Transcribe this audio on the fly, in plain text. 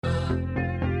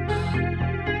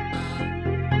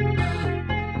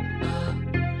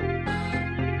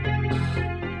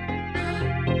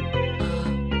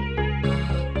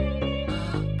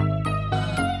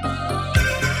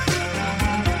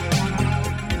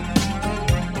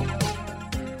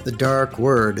The Dark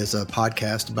Word is a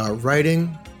podcast about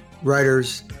writing,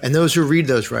 writers, and those who read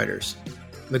those writers.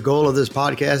 The goal of this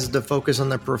podcast is to focus on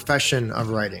the profession of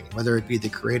writing, whether it be the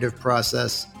creative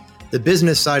process, the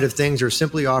business side of things, or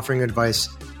simply offering advice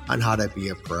on how to be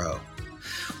a pro.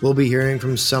 We'll be hearing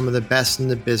from some of the best in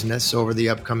the business over the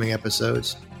upcoming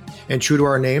episodes. And true to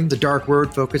our name, The Dark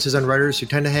Word focuses on writers who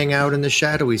tend to hang out in the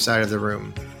shadowy side of the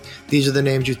room. These are the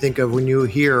names you think of when you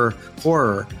hear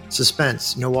horror,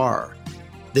 suspense, noir.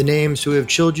 The names who have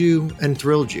chilled you and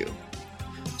thrilled you.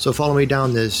 So follow me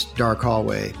down this dark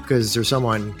hallway, because there's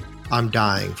someone I'm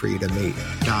dying for you to meet.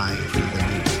 Dying for you to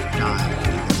meet. Dying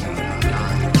for you to meet.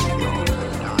 Dying for you to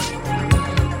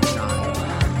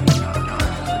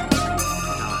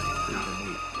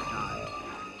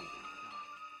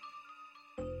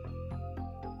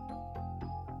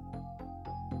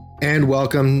meet. And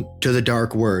welcome to The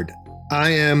Dark Word.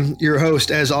 I am your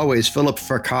host, as always, Philip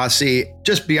Fracassi.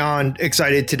 Just beyond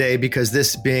excited today because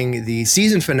this being the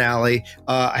season finale,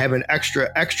 I have an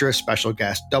extra special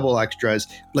guest, double extras.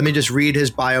 Let me just read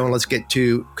his bio and let's get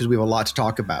to, because we have a lot to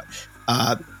talk about.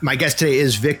 My guest today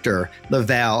is Victor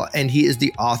LaValle, and he is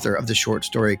the author of the short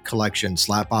story collection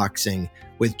Slapboxing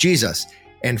with Jesus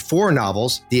and 4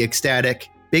 novels, The Ecstatic,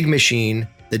 Big Machine,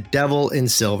 The Devil in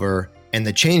Silver, and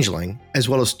The Changeling, as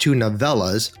well as 2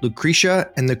 novellas,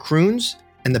 Lucretia and the Kroons,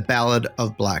 and The Ballad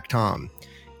of Black Tom.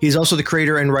 He's also the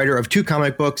creator and writer of 2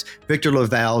 comic books, Victor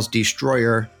LaValle's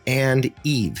Destroyer and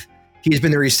Eve. He's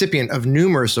been the recipient of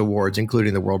numerous awards,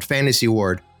 including the World Fantasy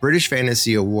Award, British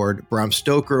Fantasy Award, Bram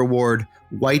Stoker Award,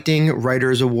 Whiting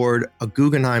Writers Award, a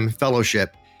Guggenheim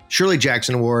Fellowship, Shirley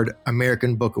Jackson Award,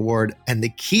 American Book Award, and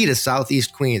the key to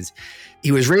Southeast Queens.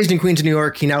 He was raised in Queens, New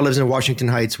York. He now lives in Washington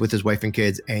Heights with his wife and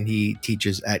kids, and he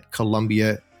teaches at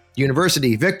Columbia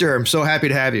University. Victor, I'm so happy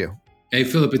to have you. Hey,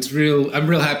 Philip, I'm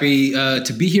real happy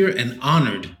to be here and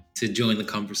honored to join the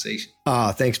conversation.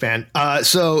 Thanks, man.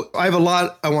 So I have a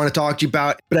lot I want to talk to you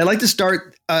about, but I like to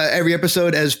start every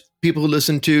episode, as people who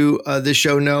listen to this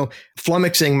show know,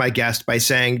 flummoxing my guest by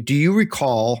saying, do you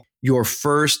recall your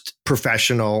first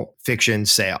professional fiction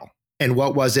sale? And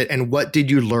what was it? And what did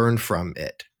you learn from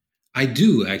it? I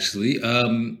do, actually.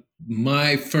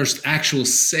 My first actual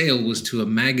sale was to a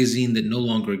magazine that no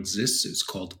longer exists. It's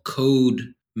called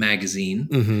Code Magazine.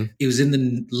 Mm-hmm. It was in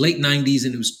the late 90s,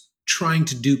 and it was trying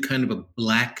to do kind of a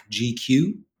black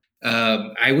GQ.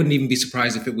 I wouldn't even be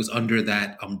surprised if it was under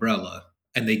that umbrella,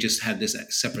 and they just had this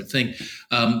separate thing.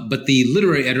 But the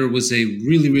literary editor was a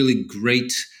really, really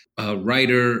great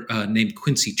writer named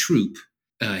Quincy Troop.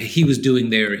 He was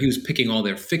picking all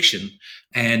their fiction.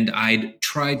 And I'd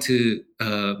tried to,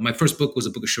 my first book was a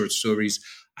book of short stories.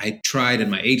 And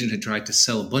my agent had tried to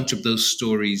sell a bunch of those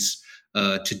stories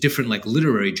to different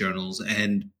literary journals.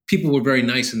 And people were very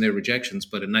nice in their rejections,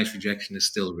 but a nice rejection is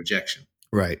still a rejection.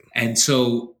 Right. And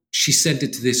so she sent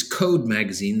it to this Code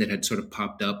magazine that had sort of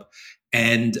popped up,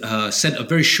 and sent a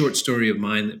very short story of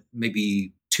mine,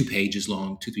 maybe 3 pages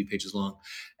long.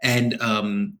 And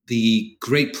the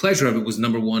great pleasure of it was,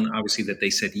 number one, obviously, that they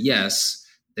said yes,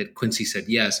 that Quincy said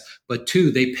yes, but 2,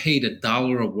 they paid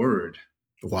 $1 a word.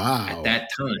 Wow. At that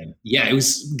time. Yeah,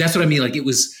 that's what I mean. It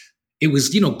was,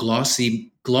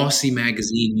 glossy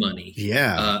magazine money.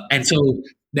 Yeah. And so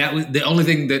that was the only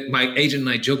thing that my agent and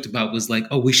I joked about was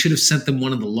we should have sent them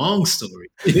one of the long stories.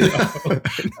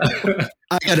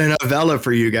 I got a novella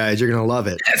for you guys. You're going to love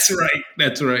it.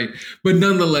 That's right. But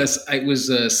nonetheless, it was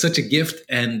such a gift.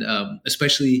 And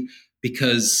especially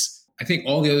because I think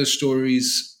all the other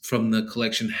stories from the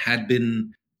collection had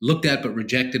been looked at but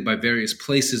rejected by various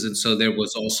places. And so there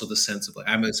was also the sense of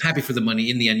I was happy for the money.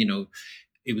 In the end,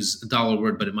 it was $1 a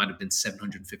word, but it might have been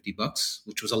 $750,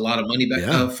 which was a lot of money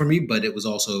back for me. But it was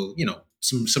also,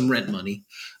 some rent money.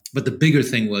 But the bigger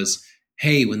thing was,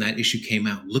 hey, when that issue came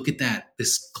out, look at that,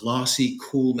 this glossy,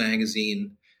 cool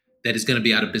magazine that is going to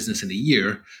be out of business in a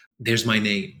year. There's my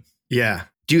name. Yeah.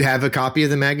 Do you have a copy of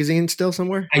the magazine still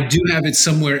somewhere? I do have it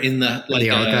somewhere in the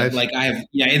archives. I have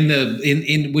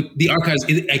in with the archives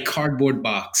in a cardboard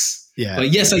box. Yeah. But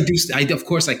yes, I do. Of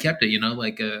course, I kept it.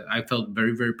 I felt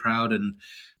very, very proud, and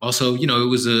also it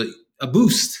was a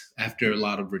boost after a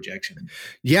lot of rejection.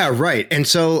 Yeah, right. And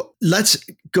so let's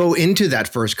go into that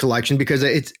first collection, because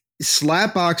it's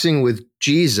Slapboxing with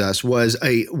Jesus was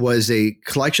a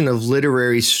collection of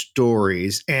literary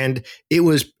stories, and it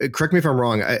was, correct me if I'm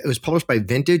wrong, it was published by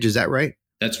Vintage. Is that right?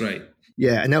 That's right.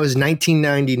 Yeah. And that was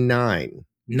 1999.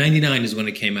 99 is when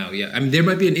it came out. Yeah. I mean, there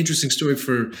might be an interesting story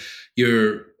for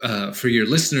your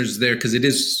listeners there, because it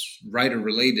is writer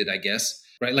related, I guess.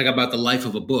 right? Like about the life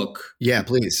of a book. Yeah,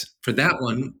 please. For that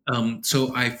one,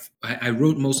 so I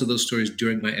wrote most of those stories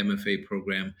during my MFA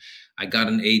program. I got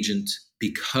an agent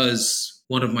because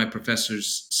one of my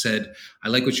professors said, "I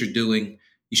like what you're doing.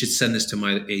 You should send this to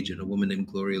my agent, a woman named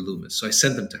Gloria Loomis." So I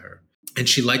sent them to her. And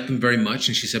she liked them very much.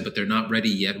 And she said, "But they're not ready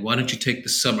yet. Why don't you take the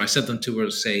summer?" I sent them to her,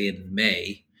 say, in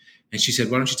May. And she said,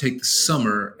 "Why don't you take the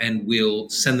summer and we'll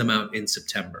send them out in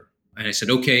September?" And I said,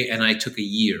 "Okay." And I took a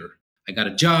year. I got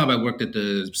a job. I worked at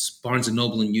the Barnes &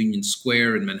 Noble in Union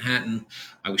Square in Manhattan.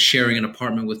 I was sharing an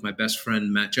apartment with my best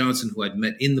friend, Matt Johnson, who I'd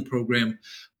met in the program.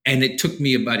 And it took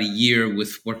me about a year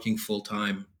with working full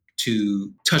time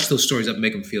to touch those stories up and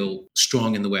make them feel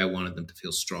strong in the way I wanted them to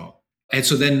feel strong. And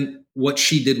so then what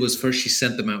she did was first she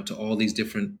sent them out to all these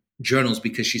different journals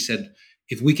because she said,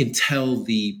 if we can tell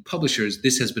the publishers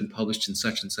this has been published in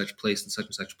such and such place,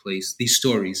 these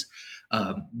stories,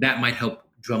 that might help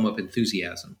drum up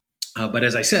enthusiasm. But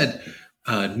as I said,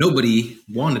 nobody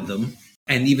wanted them.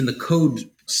 And even the code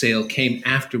sale came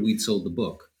after we'd sold the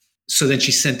book. So then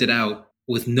she sent it out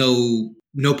with no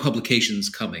publications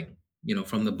coming,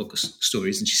 from the book of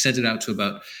stories. And she sent it out to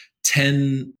about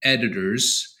 10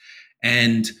 editors.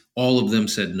 And all of them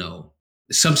said no.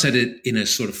 Some said it in a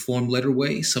sort of form letter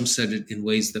way. Some said it in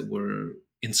ways that were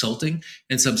insulting.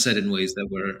 And some said in ways that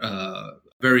were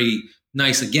very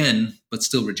nice again, but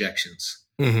still rejections.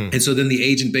 Mm-hmm. And so then the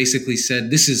agent basically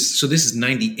said, this is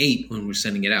 98 when we're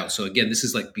sending it out. So again, this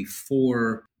is like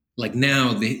before, like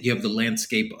now you have the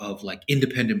landscape of like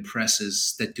independent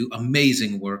presses that do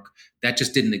amazing work. That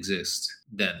just didn't exist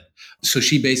then. So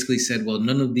she basically said, well,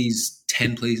 none of these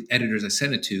 10 editors I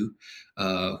sent it to,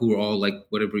 who were all like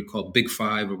whatever we call Big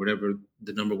Five or whatever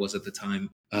the number was at the time,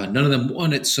 none of them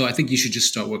won it. So I think you should just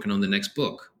start working on the next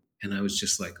book. And I was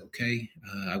just like, okay,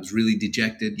 I was really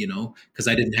dejected, because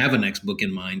I didn't have a next book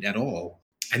in mind at all.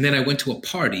 And then I went to a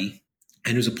party,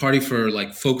 and it was a party for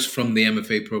like folks from the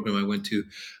MFA program I went to.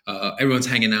 Everyone's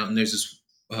hanging out, and there's this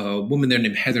woman there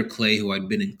named Heather Clay, who I'd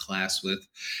been in class with.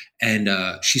 And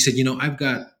she said, I've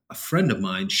got a friend of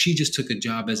mine. She just took a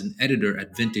job as an editor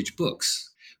at Vintage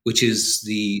Books, which is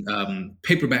the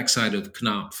paperback side of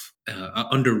Knopf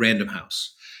under Random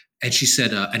House. And she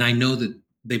said, and I know that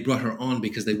they brought her on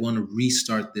because they want to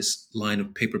restart this line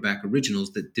of paperback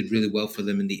originals that did really well for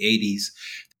them in the 80s.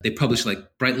 They published like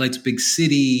Bright Lights, Big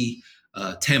City,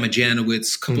 Tama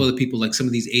Janowitz, a couple other people, like some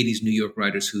of these 80s New York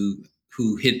writers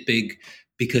who hit big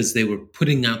because they were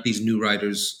putting out these new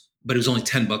writers, but it was only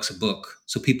 $10 a book.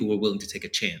 So people were willing to take a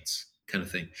chance kind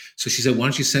of thing. So she said, why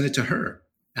don't you send it to her?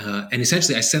 And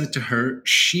essentially I sent it to her.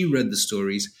 She read the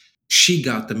stories. She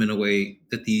got them in a way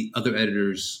that the other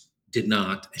editors did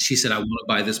not. And she said, I want to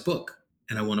buy this book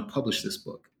and I want to publish this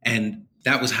book. And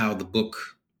that was how the book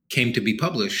came to be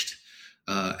published.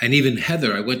 And even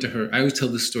Heather, I went to her. I always tell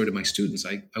this story to my students.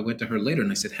 I went to her later and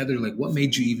I said, Heather, like, what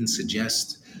made you even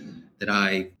suggest that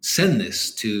I send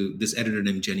this to this editor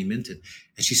named Jenny Minton?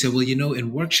 And she said, well,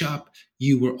 in workshop,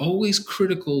 you were always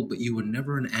critical, but you were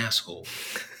never an asshole.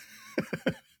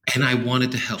 And I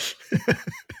wanted to help.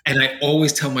 And I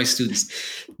always tell my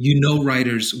students,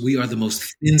 writers, we are the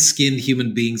most thin-skinned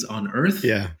human beings on earth.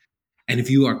 Yeah. And if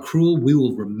you are cruel, we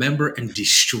will remember and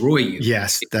destroy you.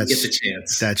 Yes, get the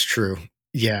chance. That's true.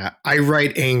 Yeah. I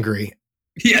write angry.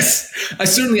 Yes.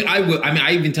 I would. I mean,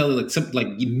 I even tell her like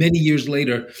many years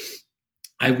later,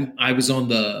 I was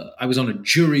on a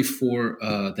jury for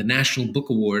the National Book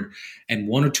Award, and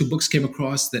one or two books came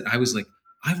across that I was like,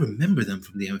 I remember them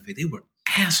from the MFA. They were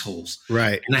assholes.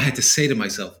 Right. And I had to say to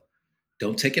myself,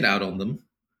 don't take it out on them.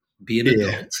 Be an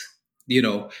adult.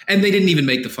 And they didn't even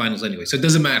make the finals anyway, so it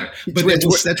doesn't matter. But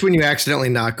that's when you accidentally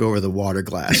knock over the water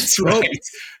glass. That's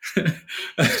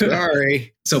right.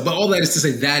 Sorry. So, but all that is to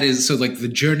say, like the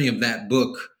journey of that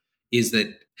book is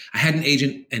that I had an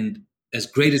agent, and as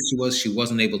great as she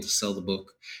wasn't able to sell the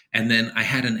book. And then I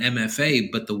had an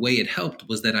MFA, but the way it helped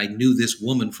was that I knew this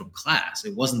woman from class.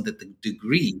 It wasn't that the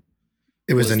degree.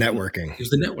 It was the networking. It was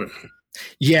the networking.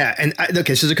 Yeah. And so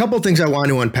there's a couple of things I want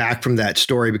to unpack from that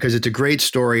story because it's a great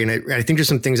story. And I think there's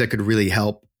some things that could really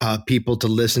help people to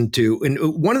listen to. And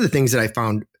one of the things that I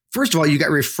found, first of all, you got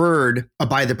referred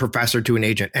by the professor to an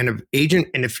agent, and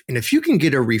if you can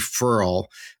get a referral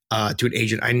to an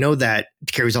agent, I know that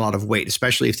carries a lot of weight,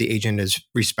 especially if the agent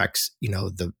respects,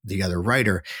 the other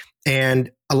writer.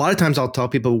 And a lot of times I'll tell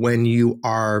people when you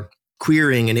are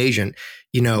querying an agent,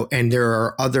 and there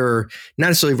are other, not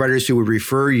necessarily writers who would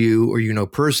refer you or,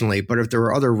 personally, but if there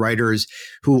are other writers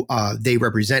who they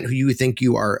represent, who you think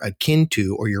you are akin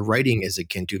to, or your writing is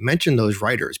akin to, mention those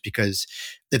writers, because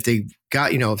if they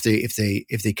got, if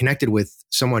they connected with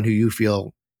someone who you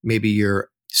feel maybe you're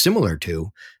similar to,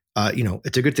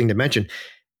 it's a good thing to mention.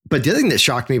 But the other thing that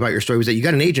shocked me about your story was that you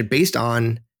got an agent based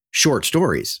on short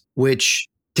stories, which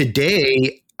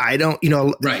today I don't,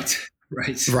 Right.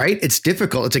 Right. It's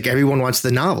difficult. It's like everyone wants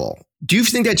the novel. Do you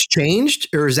think that's changed,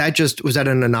 or was that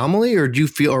an anomaly, or do you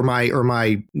feel, or am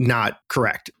I not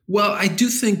correct? Well, I do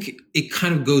think it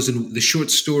kind of goes in the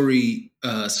short story,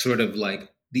 sort of like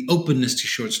the openness to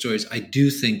short stories. I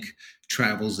do think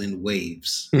travels in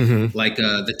waves, like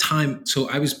the time. So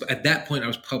at that point, I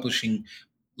was publishing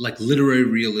like literary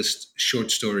realist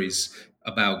short stories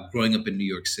about growing up in New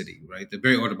York City, right? They're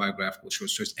very autobiographical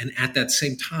short stories. And at that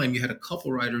same time, you had a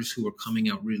couple writers who were coming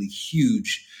out really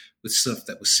huge with stuff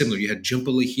that was similar. You had Jhumpa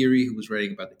Lahiri, who was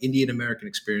writing about the Indian American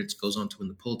experience, goes on to win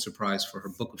the Pulitzer Prize for her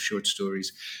book of short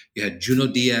stories. You had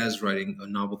Junot Diaz writing a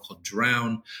novel called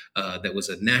Drown, that was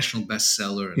a national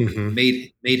bestseller and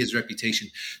made his reputation.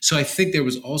 So I think there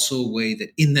was also a way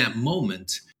that in that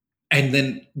moment, and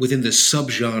then within the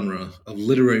subgenre of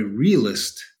literary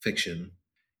realist fiction,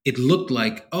 it looked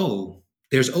like, oh,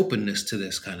 there's openness to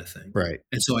this kind of thing. Right.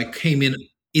 And so I came in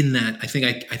that. I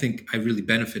think I really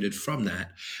benefited from that.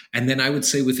 And then I would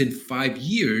say within 5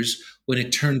 years, when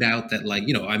it turned out that, like,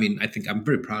 I think I'm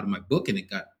very proud of my book and it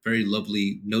got very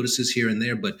lovely notices here and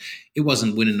there, but it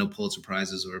wasn't winning no Pulitzer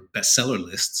Prizes or bestseller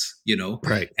lists,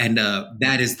 Right. And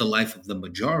that is the life of the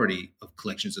majority of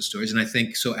collections of stories. And I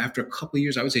think so after a couple of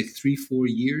years, I would say 3-4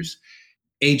 years,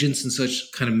 agents and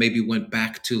such kind of maybe went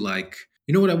back to like,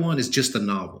 what I want is just a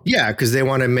novel. Yeah, because they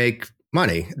want to make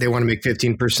money. They want to make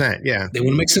 15%. Yeah. They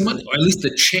want to make some money, or at least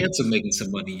the chance of making some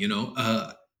money,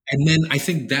 And then I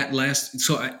think that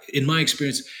in my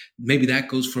experience, maybe that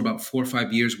goes for about 4 or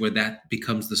 5 years where that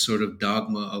becomes the sort of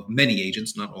dogma of many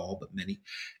agents, not all, but many.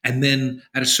 And then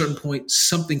at a certain point,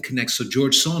 something connects. So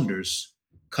George Saunders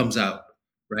comes out,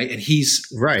 right? And he's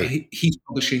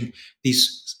publishing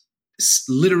these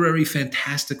literary,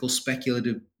 fantastical,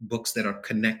 speculative books that are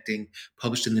connecting,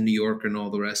 published in the New Yorker and all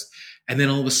the rest. And then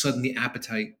all of a sudden the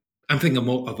appetite, I'm thinking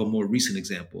of a more recent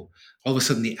example, all of a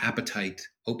sudden the appetite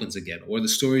opens again. Or the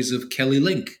stories of Kelly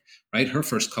Link, right? Her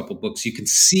first couple books, you can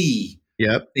see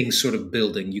things sort of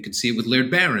building. You can see it with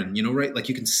Laird Barron, right? Like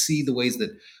you can see the ways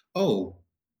that, oh,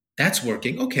 that's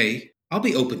working. Okay, I'll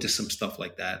be open to some stuff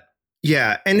like that.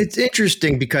 Yeah. And it's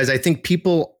interesting because I think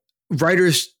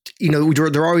writers,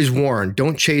 they're always warned,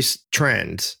 don't chase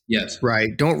trends. Yes. Right.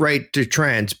 Don't write to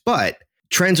trends, but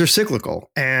trends are cyclical.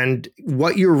 And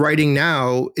what you're writing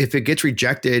now, if it gets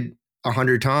rejected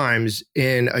 100 times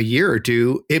in a year or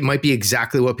two, it might be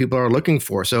exactly what people are looking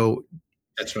for. So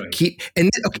that's right.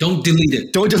 Don't delete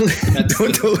it. Don't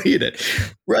delete it.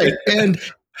 Right. And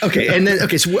so I'm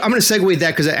going to segue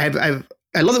that because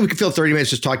I love that we could fill 30 minutes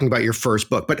just talking about your first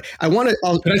book, but I want to.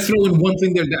 Can I throw in one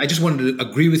thing there? I just wanted to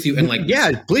agree with you and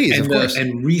please, of course,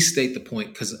 and restate the point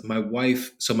because my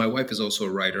wife is also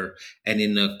a writer, and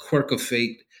in a quirk of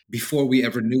fate, before we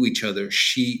ever knew each other,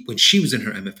 when she was in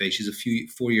her MFA,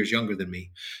 she's 4 years younger than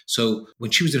me. So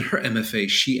when she was in her MFA,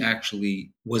 she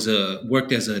actually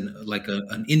worked as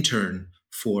an intern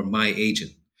for my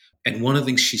agent. And one of the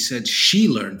things she said she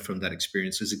learned from that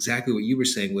experience was exactly what you were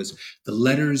saying, was the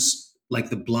letters, like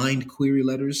the blind query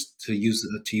letters, to use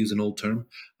an old term,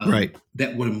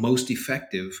 that were most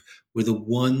effective were the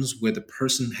ones where the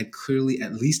person had clearly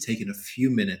at least taken a few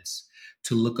minutes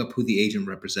to look up who the agent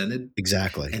represented.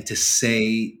 Exactly. And to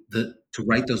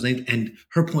write those names. And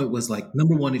her point was like,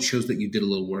 number one, it shows that you did a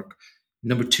little work.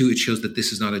 Number two, it shows that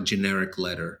this is not a generic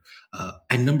letter.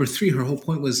 And number three, her whole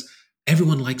point was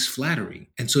everyone likes flattery.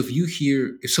 And so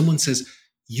if someone says,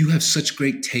 you have such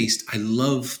great taste, I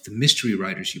love the mystery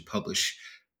writers you publish,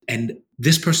 and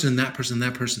this person and that person and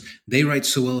that person, they write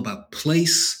so well about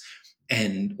place,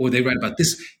 or they write about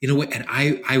this, and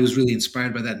I was really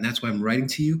inspired by that, and that's why I'm writing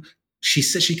to you. She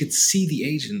said she could see the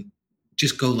agent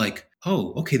just go like,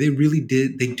 oh, okay, they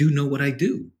do know what I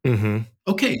do. Mm-hmm.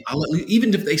 Okay,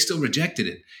 even if they still rejected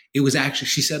it, it was actually,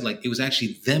 she said, like, it was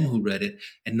actually them who read it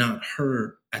and not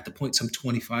her at the point, some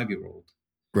 25-year-old.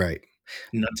 Right.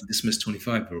 Not to dismiss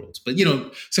 25-year-olds, but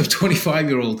some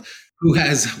 25-year-old who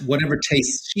has whatever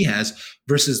taste she has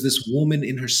versus this woman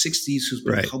in her 60s who's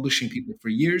been publishing people for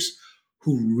years,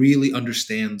 who really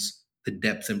understands the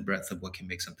depth and breadth of what can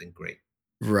make something great.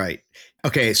 Right.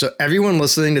 Okay. So everyone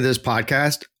listening to this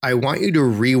podcast, I want you to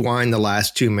rewind the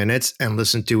last 2 minutes and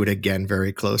listen to it again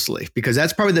very closely, because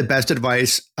that's probably the best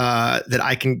advice that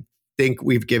I can think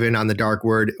we've given on The Dark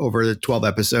Word over the 12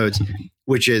 episodes,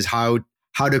 which is how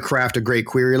to craft a great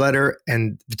query letter.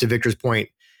 And to Victor's point,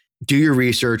 do your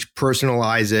research,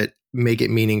 personalize it, make it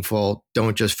meaningful.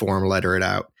 Don't just form letter it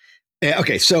out.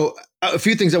 Okay. So a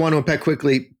few things I want to unpack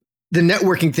quickly. The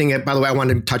networking thing, by the way, I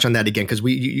wanted to touch on that again, because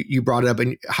you brought it up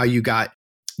and how you got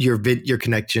your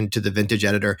connection to the vintage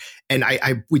editor. And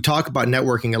we talk about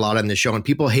networking a lot on the show, and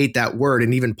people hate that word.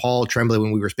 And even Paul Tremblay,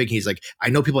 when we were speaking, he's like, I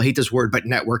know people hate this word, but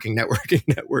networking.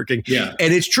 Yeah.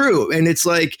 And it's true. And it's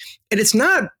like, and it's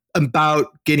not about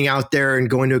getting out there and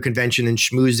going to a convention and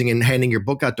schmoozing and handing your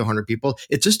book out to 100 people.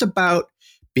 It's just about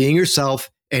being yourself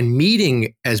and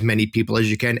meeting as many people as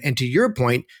you can. And to your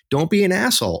point, don't be an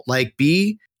asshole. Like,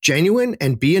 be genuine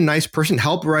and be a nice person.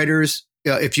 Help writers.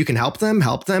 If you can help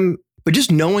them. But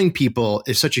just knowing people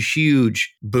is such a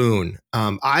huge boon.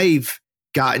 I've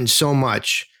gotten so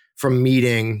much from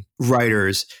meeting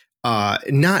writers,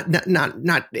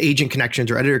 not agent connections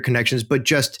or editor connections, but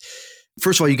just,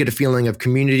 first of all, you get a feeling of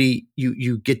community.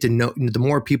 You get to know the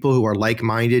more people who are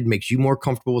like-minded, makes you more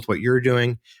comfortable with what you're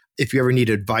doing. If you ever need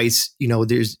advice,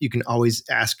 you can always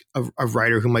ask a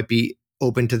writer who might be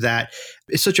open to that.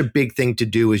 It's such a big thing to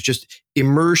do, is just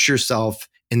immerse yourself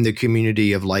in the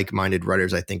community of like-minded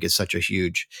writers. I think is such a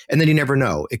huge, and then you never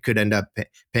know, it could end up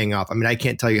paying off. I mean, I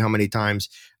can't tell you how many times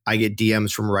I get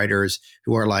DMs from writers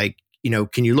who are like,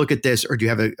 can you look at this, or do you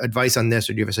have advice on this,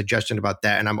 or do you have a suggestion about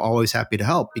that? And I'm always happy to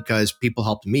help, because people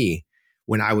helped me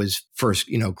when I was first,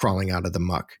 crawling out of the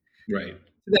muck. Right.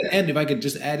 To that end, if I could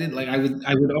just add in, like I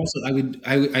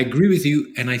agree with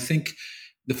you. And I think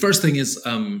the first thing is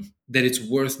that it's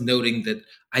worth noting that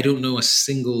I don't know a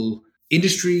single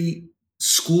industry,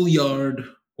 schoolyard,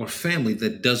 or family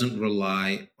that doesn't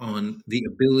rely on the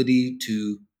ability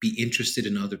to be interested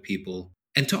in other people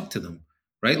and talk to them,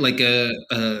 right? Like,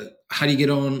 how do you get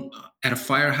on at a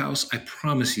firehouse? I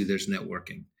promise you there's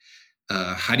networking.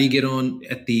 How do you get on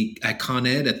at Con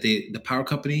Ed, at the power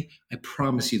company? I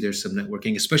promise you there's some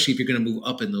networking, especially if you're going to move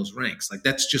up in those ranks. Like,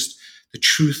 that's just the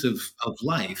truth of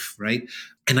life, right?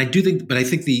 And I think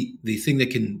the thing that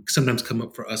can sometimes come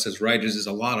up for us as writers is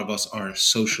a lot of us are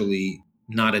socially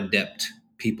not adept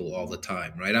people all the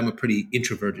time, right? I'm a pretty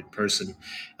introverted person,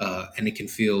 and it can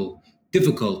feel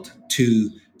difficult to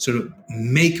sort of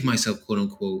make myself, quote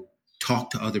unquote,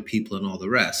 talk to other people and all the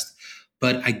rest.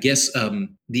 But I guess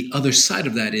the other side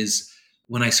of that is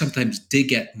when I sometimes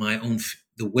dig at my own,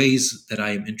 the ways that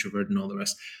I am introverted and all the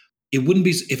rest. It wouldn't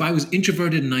be, if I was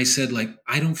introverted and I said, like,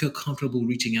 I don't feel comfortable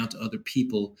reaching out to other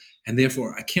people, and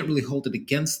therefore I can't really hold it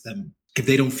against them if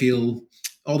they don't feel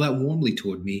all that warmly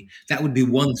toward me, that would be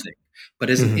one thing. But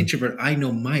as an introvert, I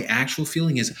know my actual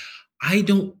feeling is I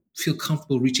don't feel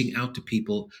comfortable reaching out to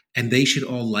people, and they should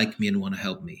all like me and want to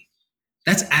help me.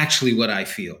 That's actually what I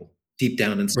feel deep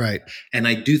down inside. Right. And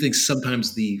I do think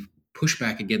sometimes the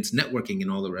pushback against networking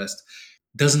and all the rest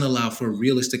doesn't allow for a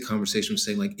realistic conversation,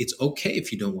 saying, like, it's okay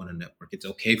if you don't want to network. It's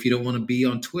okay if you don't want to be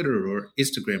on Twitter or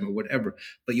Instagram or whatever,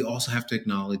 but you also have to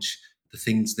acknowledge the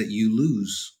things that you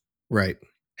lose. Right.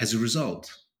 As a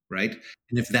result, right?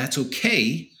 And if that's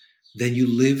okay, then you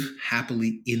live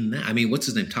happily in that. I mean, what's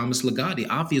his name? Thomas Ligotti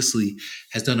obviously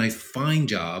has done a fine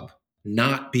job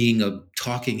not being a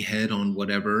talking head on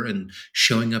whatever and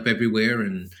showing up everywhere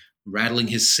and rattling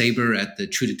his saber at the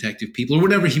True Detective people or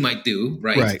whatever he might do,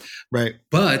 right? Right.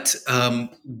 But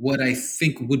what I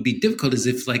think would be difficult is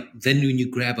if, like, then when you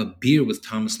grab a beer with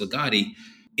Thomas Ligotti,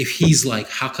 if he's like,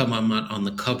 how come I'm not on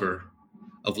the cover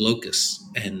of Locus?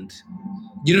 And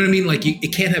you know what I mean? Like,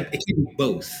 it can't be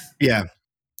both. Yeah.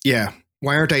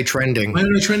 Why aren't I trending?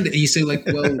 And you say, like,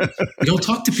 well, you don't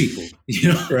talk to people,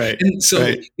 Right. And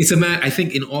so it's a matter, I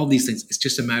think in all these things, it's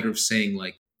just a matter of saying,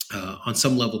 like, on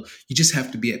some level, you just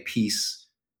have to be at peace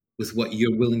with what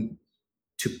you're willing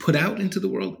to put out into the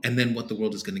world and then what the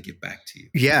world is going to give back to you.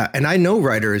 Yeah. And I know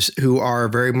writers who are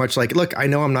very much like, look, I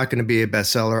know I'm not going to be a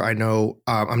bestseller. I know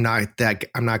I'm not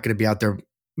going to be out there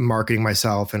marketing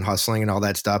myself and hustling and all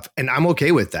that stuff. And I'm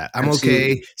okay with that. I'm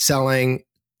okay selling,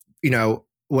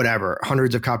 whatever,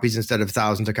 hundreds of copies instead of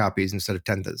thousands of copies, instead of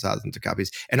tens of thousands of copies.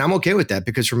 And I'm okay with that,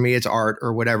 because for me, it's art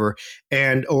or whatever.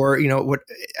 Or what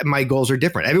my goals are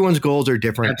different. Everyone's goals are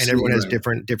different. Absolutely. And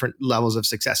everyone has different levels of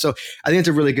success. So I think it's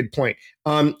a really good point.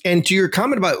 And to your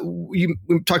comment about, we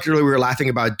talked earlier, we were laughing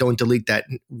about don't delete that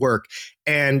work.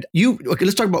 And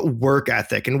let's talk about work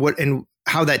ethic and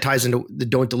how that ties into the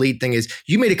don't delete thing. Is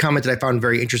you made a comment that I found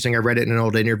very interesting. I read it in an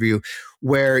old interview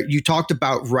where you talked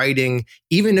about writing,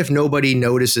 even if nobody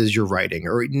notices you're writing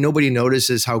or nobody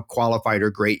notices how qualified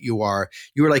or great you are.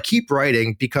 You were like, keep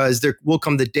writing, because there will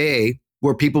come the day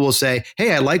where people will say,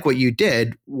 hey, I like what you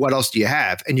did. What else do you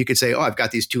have? And you could say, oh, I've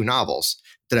got these 2 novels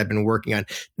that I've been working on.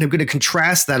 And I'm going to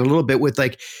contrast that a little bit with,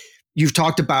 like, you've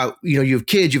talked about, you have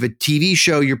kids, you have a TV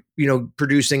show you're,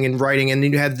 producing and writing, and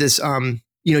then you have this,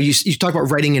 you talk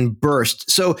about writing in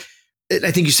bursts. So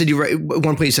I think you said you write, at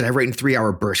one point you said I write in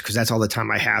 3-hour bursts because that's all the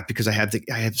time I have because I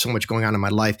have so much going on in my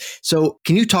life. So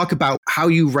can you talk about how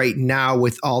you write now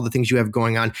with all the things you have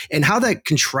going on and how that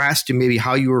contrasts to maybe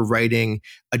how you were writing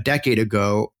a decade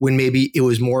ago when maybe it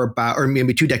was more about, or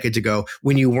maybe 2 decades ago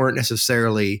when you weren't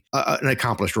necessarily an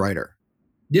accomplished writer?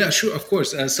 Yeah, sure. Of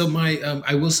course. So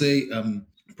I will say,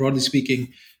 broadly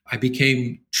speaking, I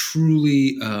became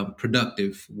truly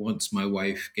productive once my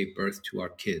wife gave birth to our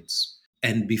kids.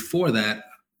 And before that,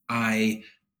 I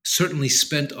certainly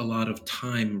spent a lot of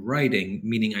time writing,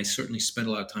 meaning I certainly spent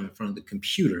a lot of time in front of the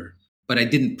computer, but I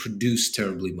didn't produce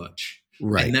terribly much.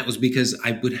 Right. And that was because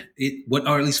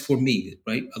or at least for me,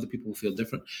 right? Other people will feel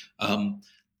different.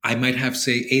 I might have,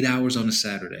 say, 8 hours on a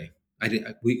Saturday.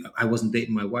 I wasn't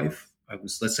dating my wife.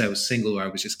 Let's say I was single or I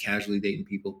was just casually dating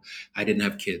people. I didn't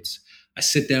have kids. I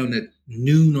sit down at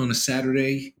noon on a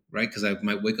Saturday, right? Because I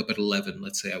might wake up at 11.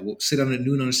 Let's say I will sit down at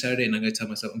noon on a Saturday and I'm going to tell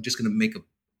myself, I'm just going to make up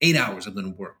 8 hours I'm going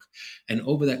to work. And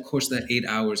over that course of that 8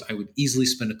 hours, I would easily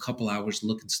spend a couple hours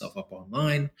looking stuff up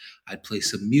online. I'd play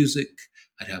some music.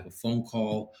 I'd have a phone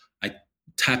call. I'd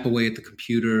tap away at the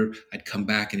computer. I'd come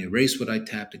back and erase what I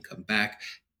tapped and come back.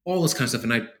 All this kind of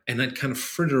stuff. And I'd kind of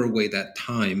fritter away that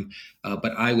time.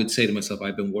 But I would say to myself,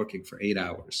 I've been working for 8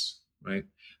 hours, right?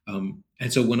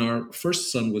 And so when our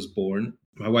first son was born,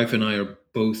 my wife and I are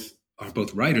both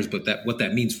writers, but what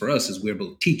that means for us is we're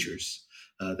both teachers.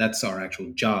 That's our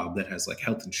actual job that has like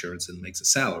health insurance and makes a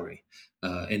salary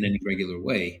in any regular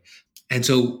way. And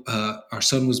so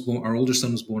our older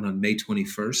son was born on May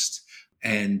 21st.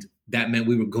 And that meant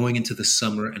we were going into the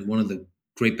summer. And one of the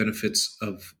great benefits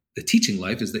of the teaching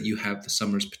life is that you have the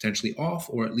summers potentially off,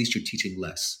 or at least you're teaching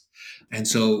less. And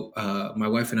so my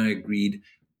wife and I agreed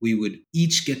we would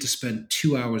each get to spend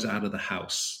 2 hours out of the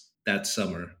house that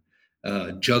summer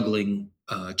juggling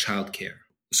childcare.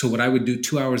 So what I would do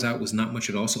 2 hours out was not much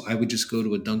at all. So I would just go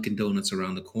to a Dunkin' Donuts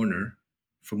around the corner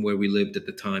from where we lived at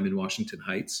the time in Washington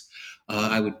Heights.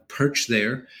 I would perch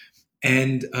there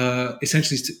and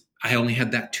essentially I only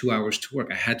had that 2 hours to work.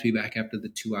 I had to be back after the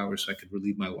 2 hours so I could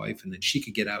relieve my wife, and then she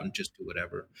could get out and just do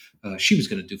whatever she was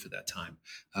going to do for that time,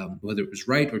 whether it was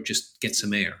write or just get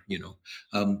some air,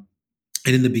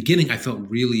 And in the beginning, I felt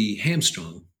really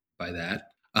hamstrung by that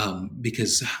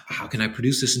because how can I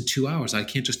produce this in 2 hours? I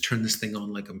can't just turn this thing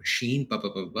on like a machine, blah,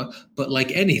 blah, blah, blah. But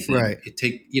like anything, right.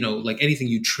 Like anything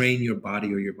you train your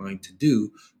body or your mind to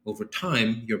do, over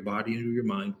time, your body or your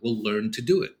mind will learn to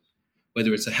do it,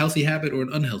 whether it's a healthy habit or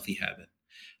an unhealthy habit.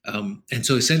 And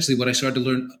so essentially what I started to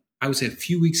learn, I would say a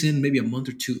few weeks in, maybe a month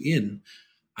or two in,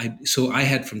 I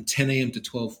had from 10 a.m. to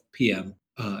 12 p.m.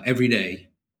 Every day.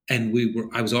 And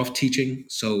I was off teaching,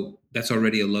 so that's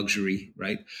already a luxury,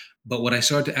 right? But what I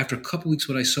started to, after a couple of weeks,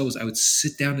 what I saw was I would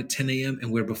sit down at 10 a.m.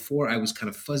 and where before I was kind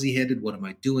of fuzzy-headed, what am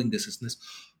I doing, this and this?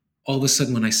 All of a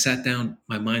sudden, when I sat down,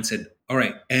 my mind said, all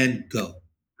right, and go.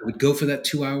 I would go for that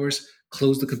 2 hours,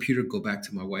 close the computer, go back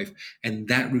to my wife. And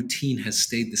that routine has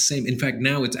stayed the same. In fact,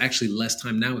 now it's actually less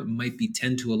time. Now it might be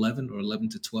 10 to 11 or 11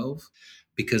 to 12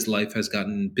 because life has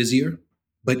gotten busier.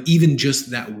 But even just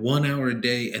that 1 hour a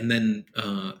day, and then,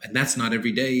 and that's not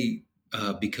every day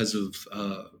because of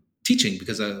teaching,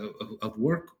 because of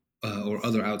work or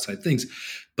other outside things.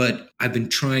 But I've been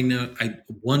trying now,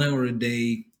 1 hour a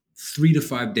day, 3 to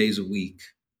 5 days a week.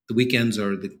 The weekends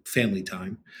are the family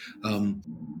time.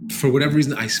 For whatever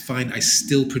reason, I find I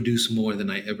still produce more than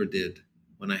I ever did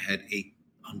when I had 8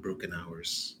 unbroken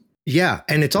hours. Yeah.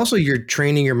 And it's also, you're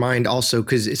training your mind also,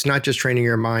 because it's not just training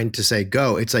your mind to say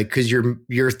go. It's like, because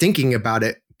you're thinking about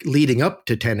it leading up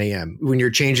to 10 a.m. when you're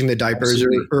changing the diapers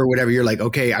or whatever. You're like,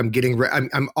 okay,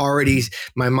 I'm already,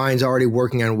 my mind's already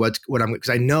working on what I'm, because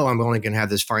I know I'm only going to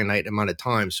have this finite amount of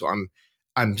time. So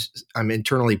I'm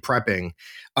internally prepping.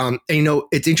 And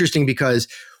it's interesting because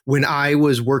when I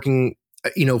was working,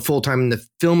 full time in the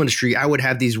film industry, I would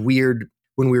have these weird,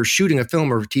 when we were shooting a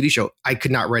film or a TV show, I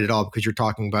could not write at all because you're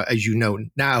talking about, as you know,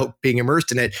 now being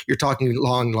immersed in it, you're talking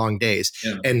long, long days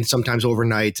and sometimes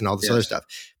overnights and all this other stuff.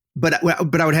 But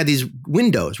I would have these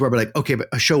windows where I'd be like, okay, but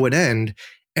a show would end.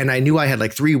 And I knew I had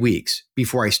like 3 weeks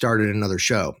before I started another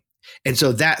show. And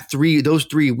so those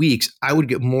 3 weeks, I would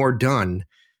get more done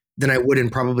than I would in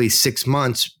probably 6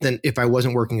 months than if I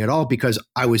wasn't working at all, because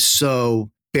I was so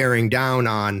bearing down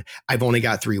on, I've only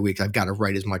got 3 weeks. I've got to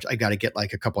write as much. I got to get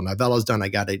like a couple novellas done. I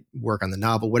got to work on the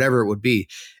novel, whatever it would be.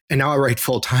 And now I write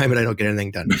full time and I don't get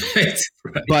anything done. Right.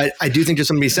 But I do think there's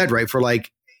something to be said, right? For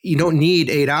like, you don't need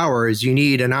 8 hours. You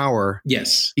need an hour.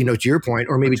 Yes. To your point,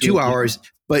 or maybe 2 hours,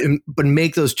 but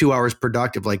make those 2 hours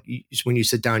productive. Like when you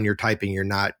sit down, you're typing, you're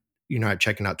not you're not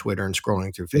checking out Twitter and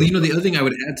scrolling through Facebook. Well, you know, the other thing I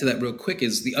would add to that real quick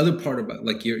is the other part about,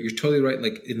 like, you're totally right.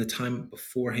 Like, in the time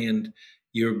beforehand,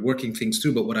 you're working things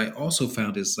through. But what I also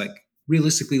found is, like,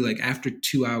 realistically, like, after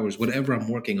 2 hours, whatever I'm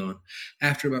working on,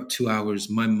 after about 2 hours,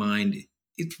 my mind,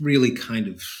 it's really kind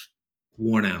of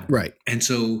worn out. Right. And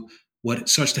so what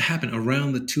starts to happen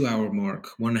around the 2 hour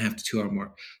mark, 1.5 to 2 hour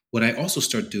mark, what I also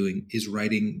start doing is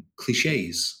writing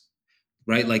cliches,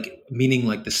 right? Like, meaning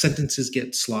like the sentences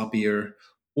get sloppier,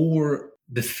 or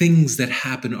the things that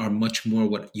happen are much more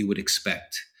what you would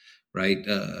expect, right?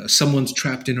 Someone's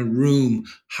trapped in a room.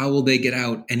 How will they get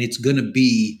out? And it's going to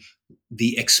be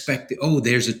the expected, oh,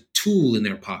 there's a tool in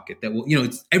their pocket that will, you know,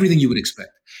 it's everything you would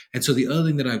expect. And so the other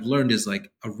thing that I've learned is, like,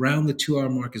 around the 2 hour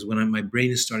mark is when my brain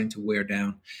is starting to wear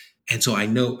down. And so I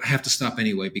know I have to stop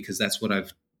anyway, because that's what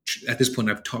at this point,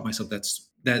 I've taught myself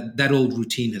that old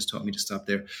routine has taught me to stop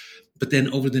there. But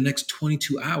then over the next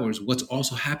 22 hours, what's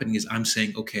also happening is I'm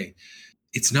saying, okay,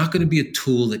 it's not going to be a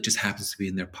tool that just happens to be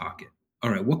in their pocket. All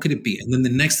right, what could it be? And then the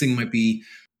next thing might be,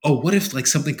 oh, what if, like,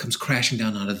 something comes crashing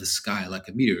down out of the sky like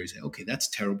a meteor? You say, okay, that's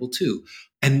terrible too.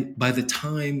 And by the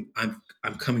time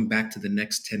I'm coming back to the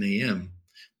next 10 a.m.,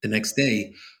 the next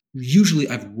day, usually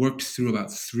I've worked through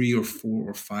about 3 or 4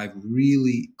 or 5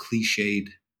 really cliched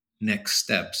next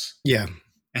steps. Yeah.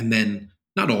 And then,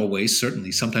 not always,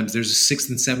 certainly, sometimes there's a 6th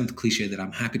and 7th cliche that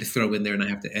I'm happy to throw in there and I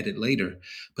have to edit later.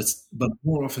 But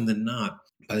more often than not,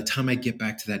 by the time I get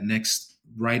back to that next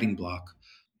writing block,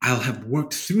 I'll have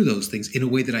worked through those things in a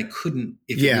way that I couldn't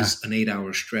if it was an 8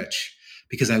 hour stretch,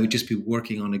 because I would just be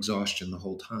working on exhaustion the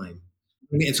whole time.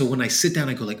 And so when I sit down,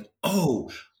 I go like,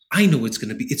 oh, I know it's going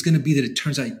to be. It's going to be that it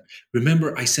turns out,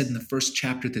 remember I said in the first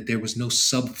chapter that there was no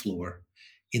subfloor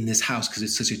in this house because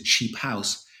it's such a cheap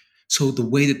house. So the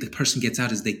way that the person gets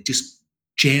out is they just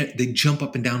they jump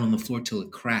up and down on the floor till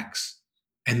it cracks,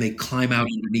 and they climb out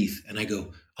underneath. And I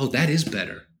go, oh, that is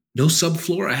better. No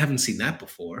subfloor? I haven't seen that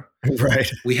before. Right.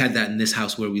 We had that in this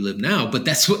house where we live now, but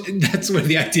that's where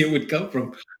the idea would come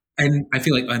from. And I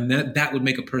feel like that would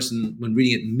make a person, when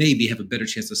reading it, maybe have a better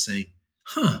chance of saying,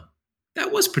 huh,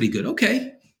 that was pretty good.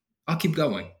 Okay, I'll keep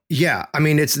going. Yeah. I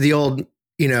mean, it's the old,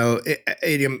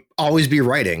 always be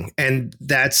writing. And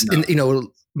that's,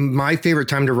 my favorite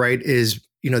time to write is,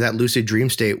 that lucid dream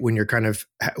state when you're kind of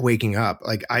waking up.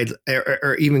 Like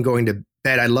or even going to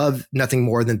bed. I love nothing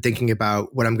more than thinking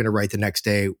about what I'm going to write the next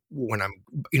day when I'm,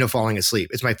 falling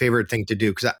asleep. It's my favorite thing to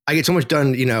do because I get so much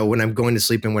done, when I'm going to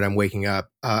sleep and when I'm waking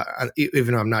up,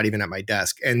 even though I'm not even at my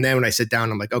desk. And then when I sit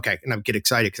down, I'm like, okay, and I get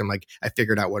excited because I'm like, I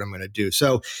figured out what I'm going to do.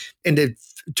 So, and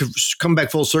to come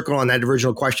back full circle on that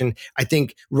original question, I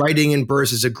think writing in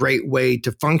bursts is a great way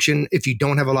to function if you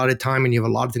don't have a lot of time and you have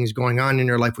a lot of things going on in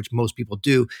your life, which most people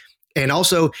do. And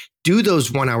also do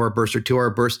those 1 hour bursts or 2 hour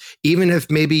bursts, even if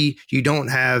maybe you don't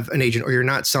have an agent or you're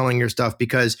not selling your stuff,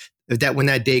 because when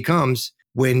that day comes,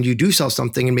 when you do sell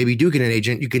something and maybe you do get an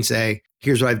agent, you can say,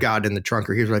 here's what I've got in the trunk,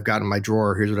 or here's what I've got in my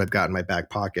drawer, or here's what I've got in my back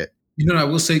pocket. I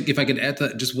will say, if I could add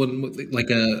that, just one,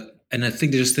 and I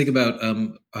think to just think about,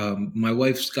 my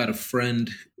wife's got a friend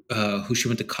who she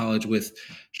went to college with.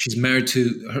 She's married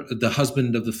to the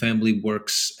husband of the family,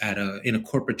 works in a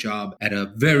corporate job at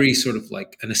a very sort of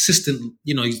like an assistant,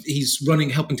 he's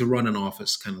helping to run an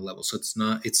office kind of level. So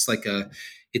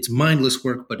it's mindless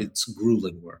work, but it's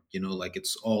grueling work, like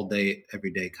it's all day,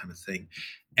 every day kind of thing.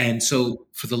 And so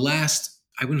for the last,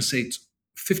 I want to say it's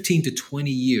 15 to 20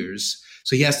 years.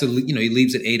 So he has to, he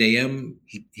leaves at 8 a.m.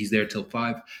 He's there till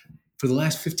 5. For the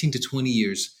last 15 to 20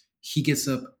 years, he gets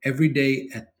up every day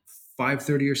at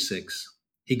 5:30 or 6.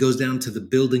 He goes down to the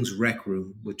building's rec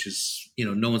room, which is,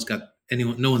 no one's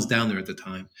down there at the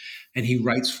time. And he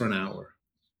writes for an hour.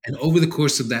 And over the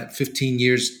course of that 15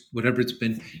 years, whatever it's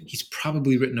been, he's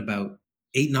probably written about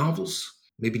 8 novels,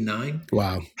 maybe 9.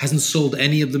 Wow. Hasn't sold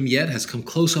any of them yet, has come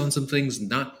close on some things,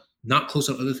 not close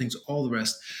on other things, all the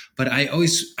rest. But I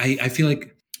feel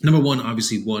like, number one,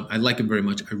 obviously, I like him very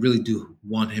much. I really do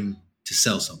want him to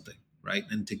sell something, right?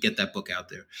 And to get that book out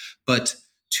there. But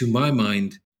to my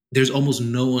mind, there's almost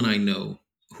no one I know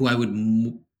who I would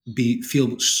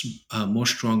feel more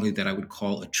strongly that I would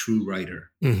call a true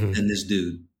writer than this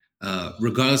dude.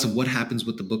 Regardless of what happens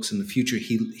with the books in the future,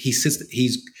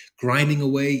 he's grinding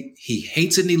away. He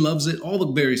hates it and he loves it. All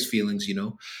the various feelings,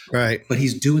 Right. But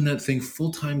he's doing that thing,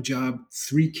 full-time job,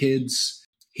 3 kids.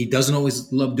 He doesn't always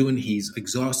love doing. He's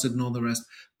exhausted and all the rest.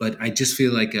 But I just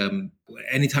feel like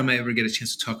anytime I ever get a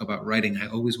chance to talk about writing, I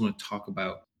always want to talk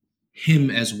about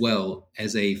him as well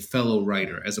as a fellow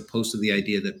writer, as opposed to the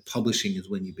idea that publishing is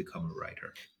when you become a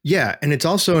writer. Yeah. And it's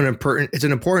also an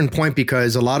important point,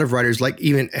 because a lot of writers, like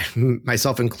even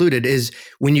myself included, is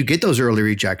when you get those early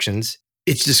rejections,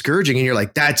 it's discouraging. And you're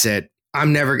like, that's it.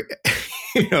 I'm never,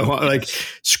 like,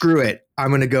 screw it. I'm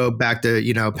going to go back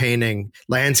to, painting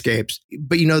landscapes.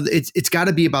 But, it's got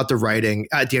to be about the writing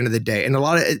at the end of the day. And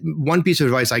one piece of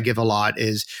advice I give a lot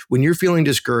is when you're feeling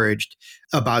discouraged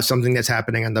about something that's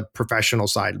happening on the professional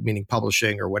side, meaning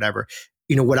publishing or whatever,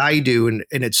 what I do, and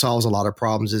it solves a lot of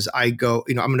problems, is I go,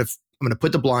 I'm going to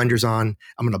put the blinders on.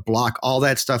 I'm going to block all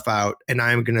that stuff out. And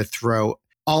I'm going to throw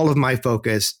all of my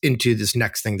focus into this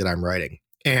next thing that I'm writing.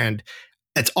 And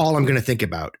that's all I'm going to think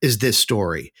about is this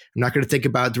story. I'm not going to think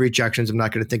about the rejections. I'm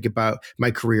not going to think about my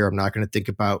career. I'm not going to think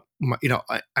about,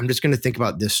 I'm just going to think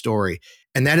about this story.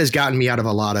 And that has gotten me out of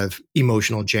a lot of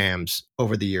emotional jams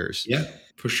over the years. Yeah,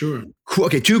 for sure. Cool.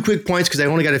 Okay. 2 quick points, because I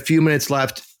only got a few minutes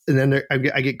left, and then I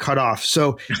get cut off.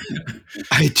 So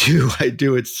I do.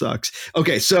 It sucks.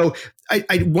 Okay. So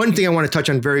one thing I want to touch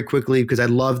on very quickly, because I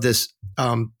love this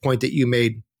point that you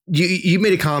made. You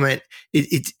made a comment.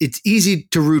 It's easy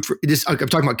to root for this. I'm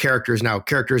talking about characters now,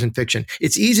 characters in fiction.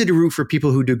 It's easy to root for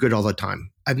people who do good all the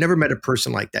time. I've never met a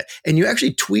person like that. And you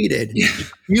actually tweeted a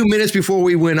few minutes before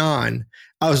we went on.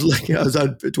 I was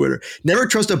on Twitter. Never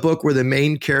trust a book where the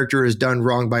main character is done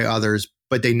wrong by others,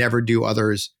 but they never do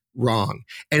others wrong.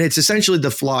 And it's essentially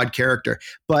the flawed character.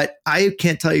 But I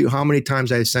can't tell you how many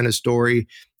times I've sent a story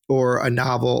or a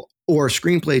novel or a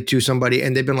screenplay to somebody,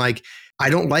 and they've been like, I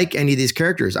don't like any of these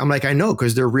characters. I'm like, I know,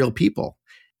 because they're real people.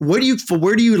 Where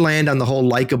do you land on the whole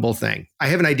likable thing? I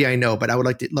have an idea, I know, but I would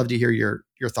love to hear your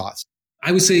thoughts.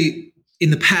 I would say in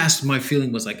the past, my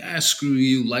feeling was like, screw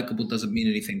you, likable doesn't mean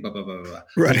anything, blah, blah, blah, blah.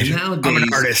 Right. But nowadays, I'm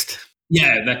an artist.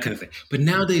 Yeah, that kind of thing. But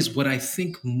nowadays, what I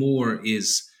think more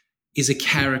is a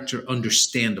character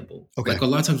understandable. Okay. Like a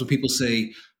lot of times when people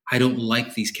say, I don't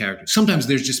like these characters, sometimes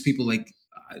there's just people like,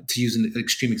 to use an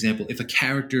extreme example, if a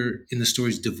character in the story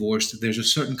is divorced, there's a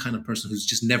certain kind of person who's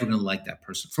just never going to like that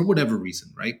person for whatever reason,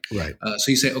 right? Right.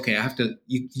 So you say, okay,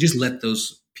 you just let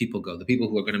those people go, the people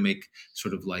who are going to make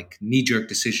sort of like knee-jerk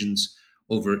decisions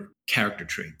over character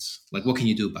traits. Like, what can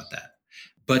you do about that?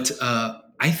 But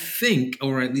I think,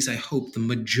 or at least I hope, the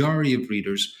majority of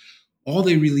readers, all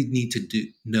they really need to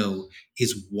know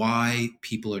is why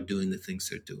people are doing the things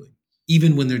they're doing,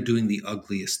 even when they're doing the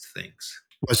ugliest things.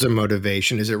 What's the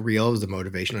motivation? Is it real? Is the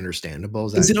motivation understandable?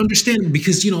 Is it understandable?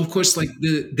 Because, of course, like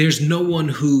there's no one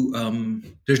who,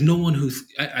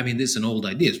 I mean, this is an old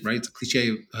idea, right? It's a cliche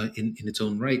in its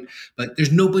own right, but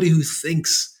there's nobody who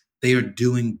thinks they are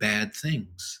doing bad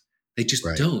things. They just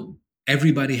don't.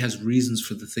 Everybody has reasons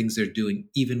for the things they're doing,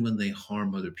 even when they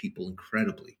harm other people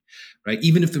incredibly, right?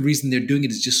 Even if the reason they're doing it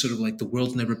is just sort of like, the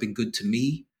world's never been good to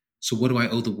me, so what do I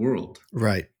owe the world?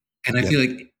 Right. And I feel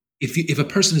like, if a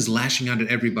person is lashing out at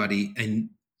everybody and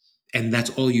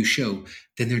that's all you show,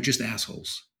 then they're just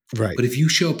assholes. Right. But if you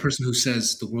show a person who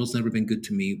says the world's never been good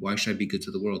to me, why should I be good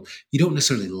to the world? You don't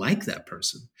necessarily like that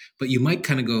person, but you might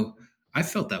kind of go, I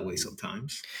felt that way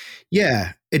sometimes.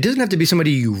 Yeah. It doesn't have to be somebody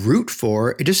you root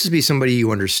for. It just has to be somebody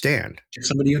you understand. Just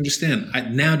somebody you understand. I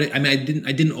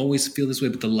didn't always feel this way,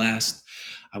 but the last,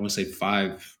 I want to say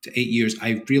 5 to 8 years,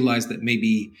 I realized that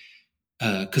maybe,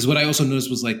 because what I also noticed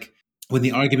was like, when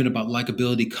the argument about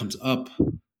likability comes up,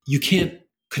 you can't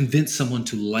convince someone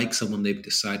to like someone they've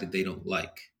decided they don't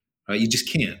like, right? You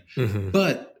just can't. Mm-hmm.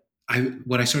 But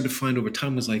what I started to find over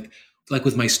time was like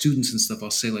with my students and stuff, I'll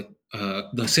say like,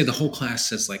 they'll say the whole class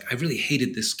says like, I really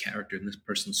hated this character in this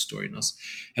person's story.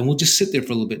 And we'll just sit there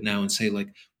for a little bit now and say like,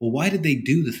 well, why did they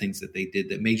do the things that they did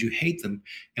that made you hate them?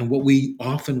 And what we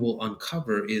often will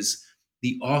uncover is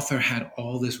the author had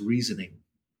all this reasoning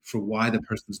for why the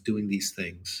person's doing these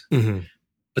things. Mm-hmm.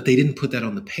 But they didn't put that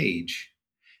on the page.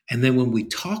 And then when we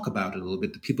talk about it a little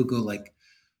bit, the people go like,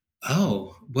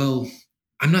 oh, well,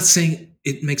 I'm not saying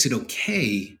it makes it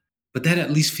okay, but that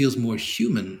at least feels more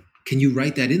human. Can you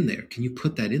write that in there? Can you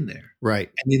put that in there?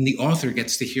 Right. And then the author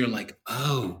gets to hear like,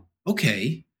 oh,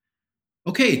 okay.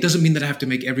 Okay, it doesn't mean that I have to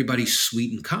make everybody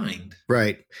sweet and kind.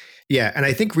 Right. Yeah. And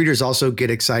I think readers also get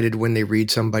excited when they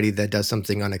read somebody that does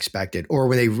something unexpected, or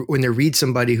when they read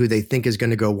somebody who they think is going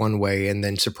to go one way and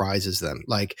then surprises them.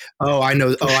 Like, oh, I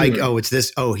know. It's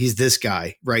this. Oh, he's this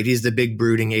guy, right? He's the big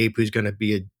brooding ape who's going to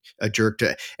be a jerk to,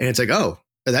 and it's like, oh,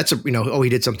 that's he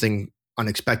did something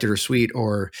unexpected or sweet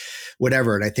or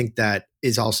whatever. And I think that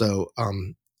is also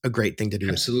a great thing to do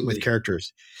with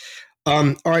characters.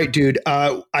 All right, dude.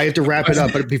 I have to wrap it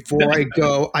up, but before I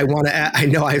go, I want to add, I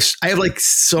know I have like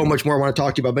so much more I want to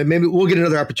talk to you about, but maybe we'll get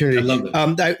another opportunity. I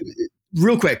love it.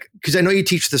 Real quick, because I know you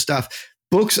teach this stuff.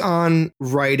 Books on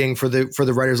writing for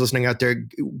the writers listening out there.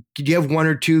 Do you have one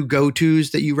or two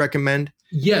go-tos that you recommend?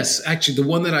 Yes, actually, the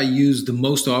one that I use the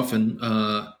most often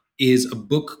is a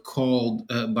book called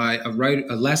by a writer.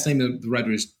 Last name of the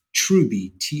writer is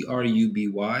Truby, Truby.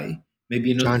 Maybe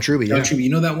you know John Truby. John Yeah. Truby. You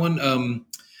know that one?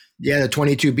 The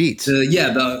 22 beats. The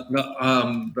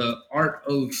art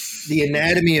of The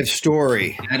Anatomy of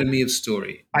Story. Anatomy of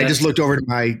Story. I looked over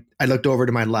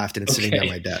to my left, and it's sitting down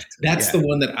my desk. That's the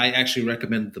one that I actually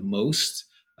recommend the most.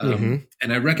 And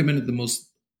I recommend it the most,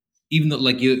 even though,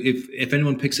 like, if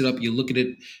anyone picks it up, you look at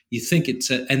it, you think it's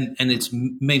and its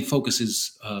main focus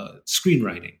is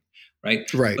screenwriting,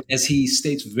 right? Right. But as he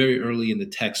states very early in the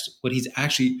text, what he's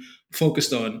actually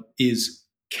focused on is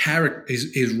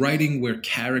is writing where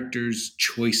characters'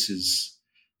 choices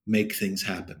make things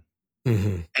happen.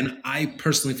 And I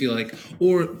personally feel like,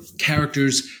 or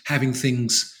characters having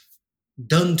things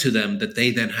done to them that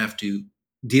they then have to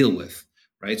deal with,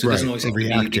 right? So it doesn't always have to be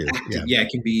reactive. Yeah, it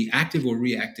can be active or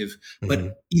reactive,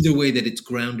 but either way, that it's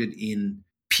grounded in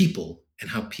people and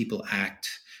how people act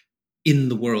in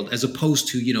the world, as opposed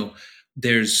to,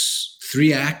 there's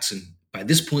 3 acts and by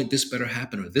this point, this better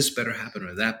happen, or this better happen,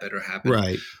 or that better happen.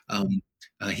 Right.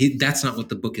 That's not what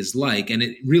the book is like. And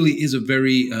it really is a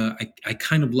very, I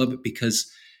kind of love it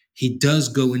because he does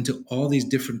go into all these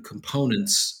different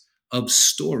components of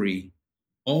story,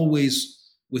 always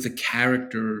with a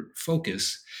character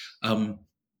focus. And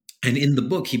in the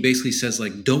book, he basically says,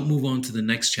 like, don't move on to the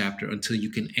next chapter until you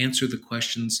can answer the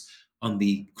questions on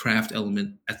the craft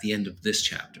element at the end of this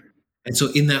chapter. And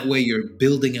so in that way, you're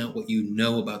building out what you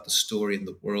know about the story and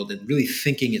the world and really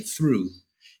thinking it through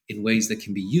in ways that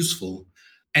can be useful.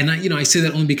 And I say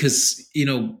that only because,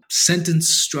 sentence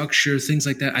structure, things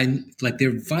like that,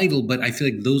 they're vital, but I feel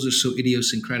like those are so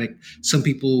idiosyncratic. Some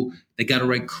people, they got to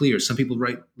write clear. Some people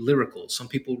write lyrical. Some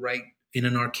people write in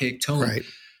an archaic tone. Right.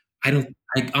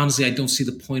 Honestly, I don't see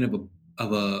the point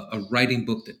of a writing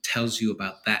book that tells you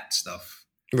about that stuff.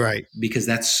 Right. Because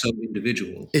that's so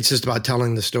individual. It's just about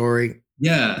telling the story.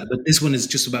 Yeah. But this one is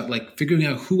just about, like, figuring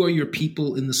out who are your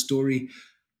people in the story.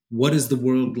 What is the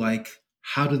world like?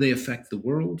 How do they affect the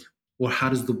world? Or how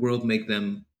does the world make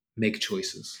them make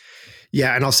choices?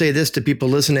 Yeah. And I'll say this to people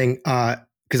listening,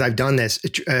 because I've done this.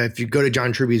 If you go to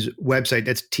John Truby's website,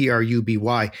 that's Truby.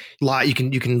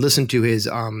 You can listen to his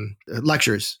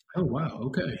lectures. Oh, wow.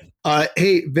 Okay.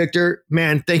 Hey, Victor,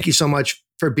 man, thank you so much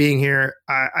for being here.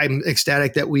 I'm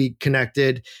ecstatic that we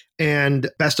connected, and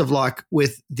best of luck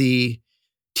with the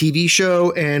TV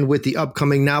show and with the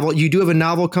upcoming novel. You do have a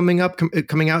novel coming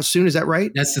out soon. Is that right?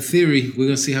 That's the theory. We're going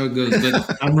to see how it goes,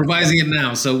 but I'm revising it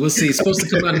now. So we'll see. It's supposed to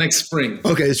come out next spring.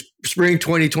 Okay. Spring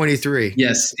 2023.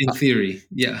 Yes. In theory.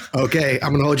 Yeah. Okay. I'm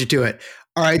going to hold you to it.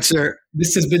 All right, sir.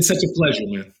 This has been such a pleasure,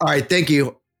 man. All right. Thank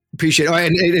you. Appreciate it. All right,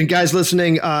 and guys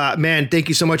listening, man, thank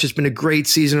you so much. It's been a great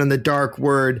season on The Dark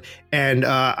Word, and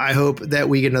I hope that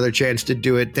we get another chance to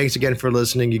do it. Thanks again for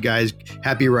listening, you guys.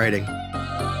 Happy writing.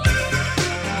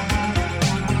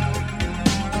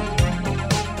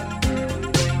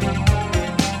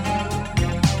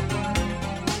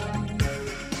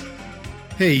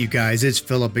 Hey, you guys, it's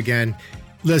Philip again.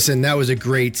 Listen, that was a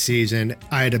great season.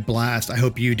 I had a blast. I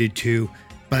hope you did too,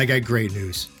 but I got great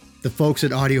news. The folks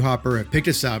at Audio Hopper have picked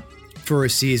us up for a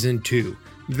season 2.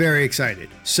 Very excited.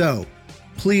 So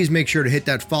please make sure to hit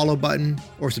that follow button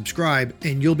or subscribe,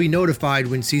 and you'll be notified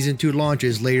when season 2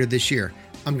 launches later this year.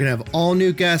 I'm going to have all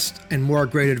new guests and more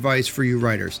great advice for you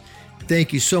writers.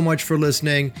 Thank you so much for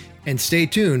listening, and stay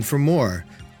tuned for more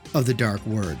of The Dark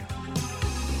Word.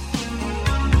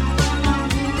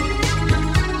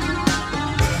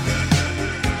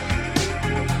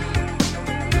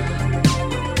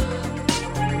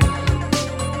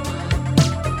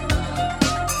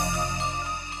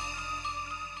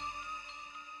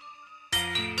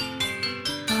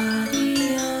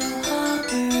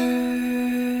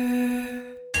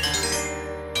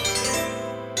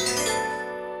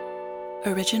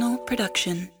 Original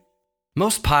production.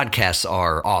 Most podcasts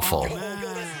are awful.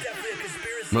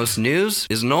 Most news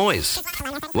is noise.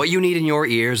 What you need in your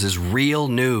ears is real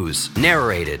news.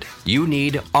 Narrated. You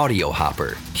need Audio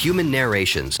Hopper. Human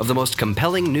narrations of the most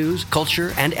compelling news,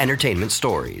 culture, and entertainment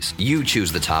stories. You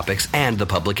choose the topics and the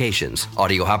publications.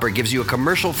 Audio Hopper gives you a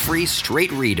commercial-free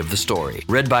straight read of the story.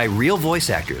 Read by real voice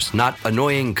actors, not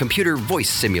annoying computer voice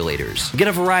simulators. Get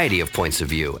a variety of points of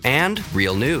view and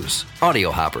real news.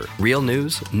 Audio Hopper. Real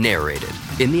news narrated.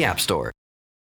 In the App Store.